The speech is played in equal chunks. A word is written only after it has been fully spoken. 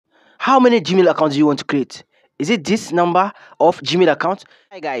How many Gmail accounts do you want to create? Is it this number of Gmail accounts?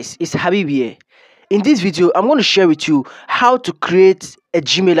 Hi guys, it's Habib here. In this video, I'm going to share with you how to create a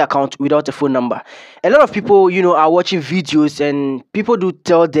Gmail account without a phone number. A lot of people, are watching videos and people do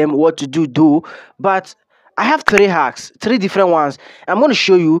tell them what to do, but I have 3 hacks, 3 different ones. I'm going to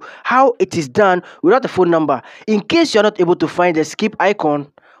show you how it is done without a phone number. In case you're not able to find the skip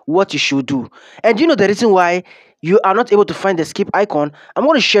icon, what you should do. And the reason why you are not able to find the skip icon, I'm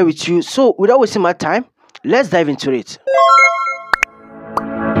going to share with you. So without wasting my time, let's dive into it.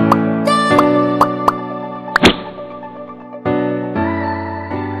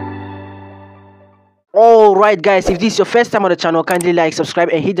 Alright guys, if this is your first time on the channel, kindly like, subscribe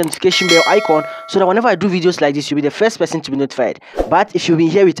and hit the notification bell icon so that whenever I do videos like this, you'll be the first person to be notified. But if you've been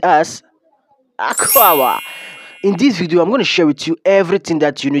here with us, Akwawa. In this video, I'm going to share with you everything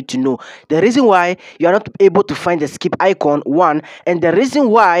that you need to know. The reason why you are not able to find the skip icon, 1, and the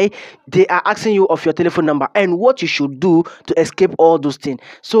reason why they are asking you of your telephone number and what you should do to escape all those things.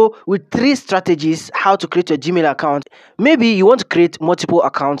 So with 3 strategies how to create a Gmail account. Maybe you want to create multiple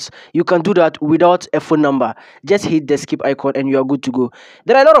accounts. You can do that without a phone number. Just hit the skip icon and you are good to go.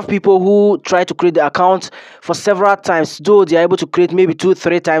 There are a lot of people who try to create the account for several times, though they are able to create maybe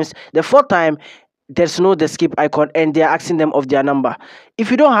 2-3 times. The 4th time, there's no the skip icon and they are asking them of their number.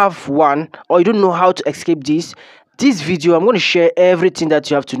 If you don't have one or you don't know how to escape this video, I'm going to share everything that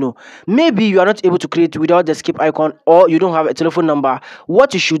you have to know. Maybe you are not able to create without the skip icon or you don't have a telephone number.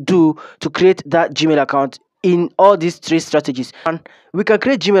 What you should do to create that Gmail account in all these 3 strategies. And we can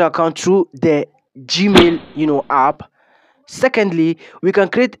create Gmail account through the Gmail app. Secondly, we can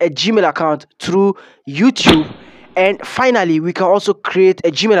create a Gmail account through YouTube. And finally, we can also create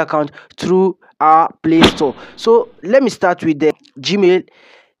a Gmail account through our Play Store. So let me start with the Gmail.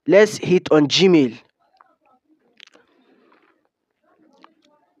 Let's hit on Gmail.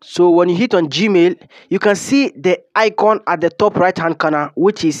 So when you hit on Gmail, you can see the icon at the top right hand corner,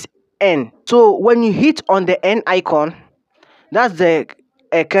 which is N. So when you hit on the N icon, that's the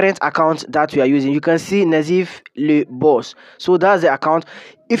current account that we are using. You can see Nazif Le Boss. So that's the account.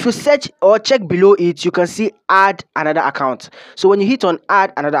 If you search or check below it, you can see add another account. So when you hit on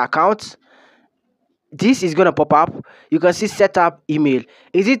add another account, this is gonna pop up. You can see set up email.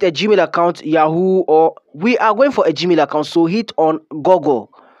 Is it a Gmail account, Yahoo, or we are going for a Gmail account? So hit on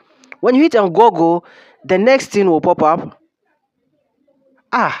Google. When you hit on Google, the next thing will pop up.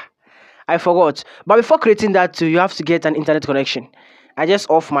 I forgot. But before creating that too, you have to get an internet connection. I just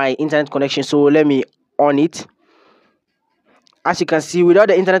off my internet connection, so let me on it. As you can see, without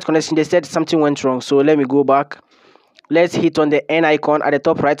the internet connection, they said something went wrong. So let me go back. Let's hit on the N icon at the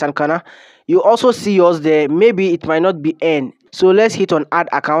top right hand corner. You also see yours there. Maybe it might not be N. So let's hit on add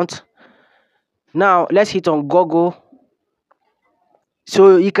account. Now let's hit on Google.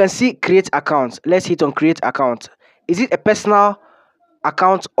 So you can see create account. Let's hit on create account. Is it a personal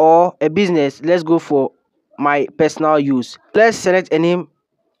account or a business? Let's go for my personal use. Let's select a name.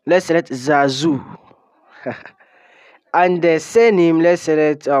 Let's select Zazu. And the surname, let's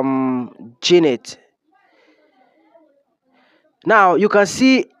select Janet. Now you can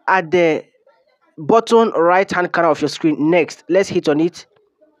see at the bottom right hand corner of your screen, next. Let's hit on it.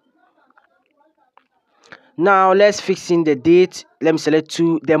 Now let's fix in the date. Let me select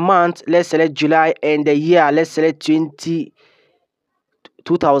the month. Let's select July, and the year, let's select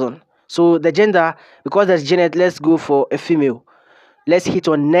 2000. So the gender, because there's Janet, let's go for a female. Let's hit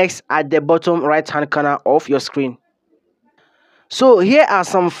on next at the bottom right hand corner of your screen. So here are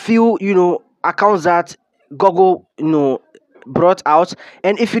some few accounts that Google brought out,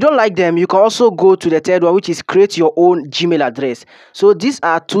 and if you don't like them, you can also go to the 3rd one, which is create your own Gmail address. So these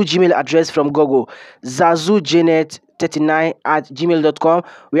are 2 Gmail addresses from Google. zazujanet39@gmail.com.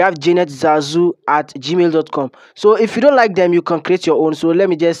 we have janetzazu@gmail.com. so if you don't like them, you can create your own. So let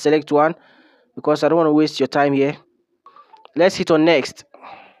me just select one because I don't want to waste your time here. Let's hit on next.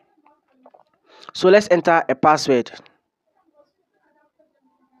 So let's enter a password.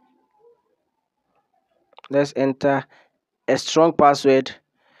 Let's enter a strong password.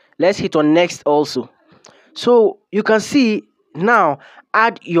 Let's hit on next also. So you can see now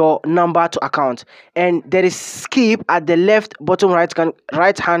add your number to account, and there is skip at the left bottom right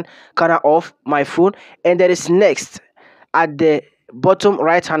hand corner of my phone, and there is next at the bottom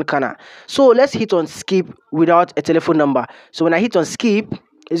right hand corner. So let's hit on skip without a telephone number. So when I hit on skip,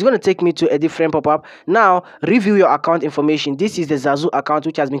 it's going to take me to a different pop-up. Now review your account information. This is the Zazu account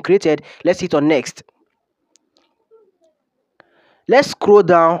which has been created. Let's hit on next. Let's scroll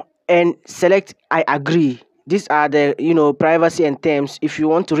down and select I agree. these are the privacy and terms. If you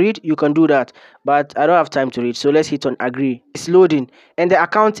want to read, you can do that, but I don't have time to read, so let's hit on agree. It's loading and the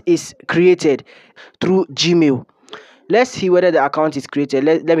account is created through Gmail. Let's see whether the account is created.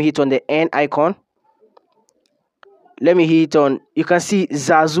 Let me hit on the N icon. Let me hit on, you can see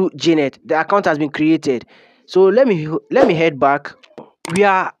Zazu Janet. The account has been created. So let me head back. We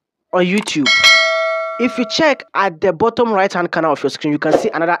are on YouTube. If you check at the bottom right hand corner of your screen, you can see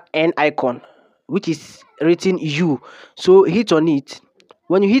another N icon, which is written U. So hit on it.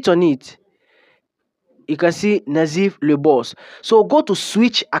 When you hit on it, you can see Nazif Le Boss. So go to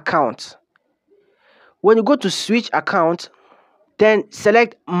switch account. When you go to switch account, then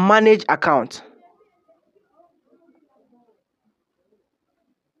select manage account.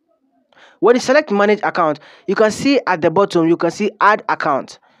 When you select manage account, you can see at the bottom, you can see add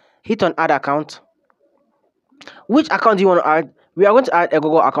account. Hit on add account. Which account do you want to add? We are going to add a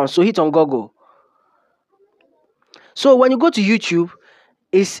Google account, so hit on Google. So when you go to YouTube,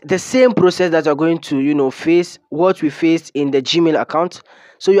 it's the same process that you're going to face what we faced in the Gmail account.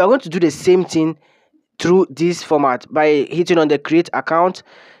 So you are going to do the same thing through this format by hitting on the create account,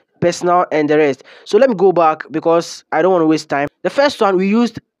 personal, and the rest. So let me go back because I don't want to waste time. The first one we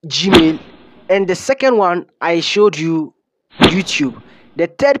used Gmail, and the second one I showed you YouTube. The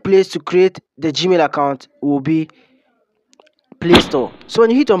third place to create the Gmail account will be Play Store. So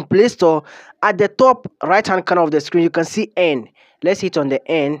when you hit on Play Store, at the top right hand corner of the screen, you can see N. Let's hit on the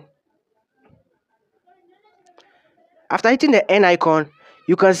N. After hitting the N icon,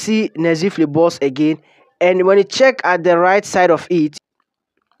 you can see Nazif Le Boss again. And when you check at the right side of it,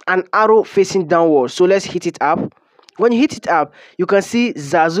 an arrow facing downward. So let's hit it up. When you hit it up, you can see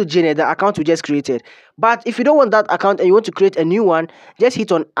Zazu Jene, the account we just created. But if you don't want that account and you want to create a new one, just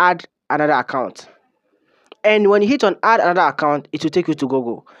hit on add another account. And when you hit on add another account, it will take you to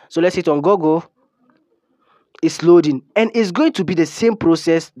Google. So let's hit on Google. It's loading and it's going to be the same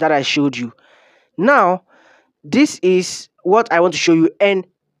process that I showed you. Now, this is what I want to show you, and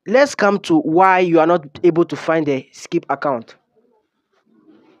let's come to why you are not able to find the skip account.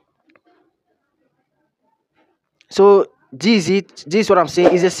 So this is it. This is what I'm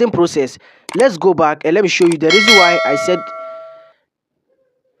saying. It's the same process. Let's go back and let me show you the reason why I said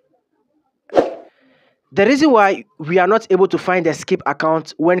the reason why we are not able to find the skip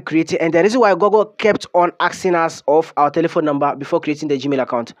account when creating, and the reason why Google kept on asking us of our telephone number before creating the Gmail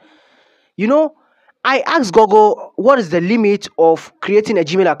account. I asked Google what is the limit of creating a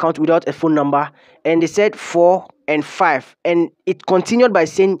Gmail account without a phone number, and they said 4 and 5, and it continued by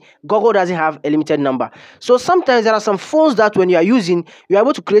saying Google doesn't have a limited number. So sometimes there are some phones that when you are using, you are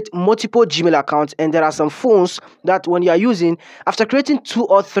able to create multiple Gmail accounts, and there are some phones that when you are using, after creating 2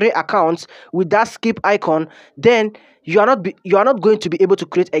 or 3 accounts with that skip icon, then you are not going to be able to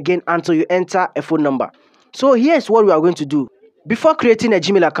create again until you enter a phone number. So here's what we are going to do. Before creating a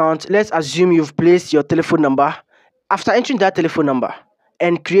Gmail account, let's assume you've placed your telephone number. After entering that telephone number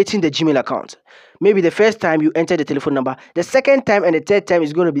and creating the Gmail account, maybe the first time you enter the telephone number, the second time and the third time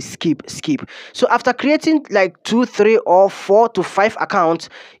is going to be skip. So after creating like 2, 3, or 4 to 5 accounts,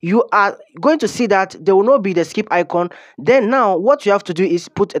 you are going to see that there will not be the skip icon. Then now what you have to do is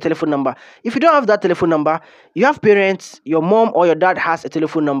put a telephone number. If you don't have that telephone number, you have parents, your mom or your dad has a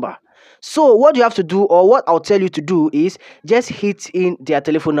telephone number. So what you have to do, or what I'll tell you to do, is just hit in their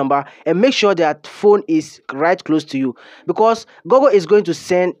telephone number and make sure that phone is right close to you, because Google is going to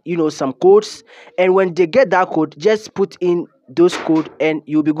send some codes, and when they get that code, just put in those codes and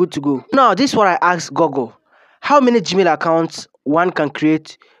you'll be good to go. Now this is what I asked Google: how many Gmail accounts one can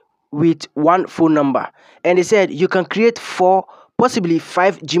create with one phone number? And they said you can create 4, possibly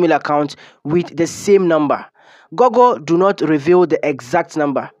 5 Gmail accounts with the same number. Google do not reveal the exact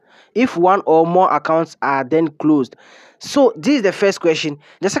number if one or more accounts are then closed. So this is the first question.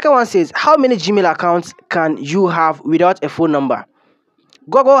 The second one says, how many Gmail accounts can you have without a phone number?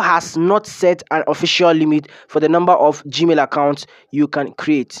 Google has not set an official limit for the number of Gmail accounts you can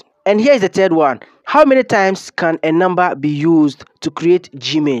create. And here is the third one. How many times can a number be used to create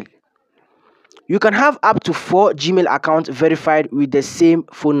Gmail? You can have up to 4 Gmail accounts verified with the same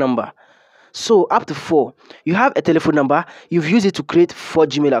phone number. So up to 4. You have a telephone number, you've used it to create 4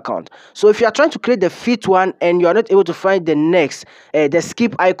 Gmail accounts. So if you are trying to create the 5th one and you are not able to find the next, the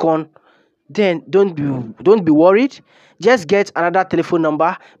skip icon, then don't be worried. Just get another telephone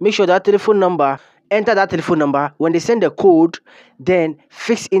number. Make sure that telephone number, enter that telephone number. When they send the code, then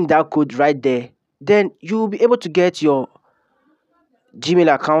fix in that code right there. Then you'll be able to get your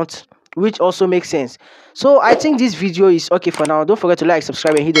Gmail account which also makes sense. So I think this video is okay for now. Don't forget to like,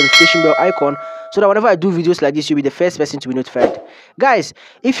 subscribe, and hit the notification bell icon so that whenever I do videos like this, you'll be the first person to be notified. Guys,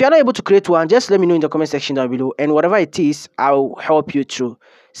 if you're not able to create one, just let me know in the comment section down below, and whatever it is, I'll help you through.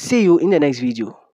 See you in the next video.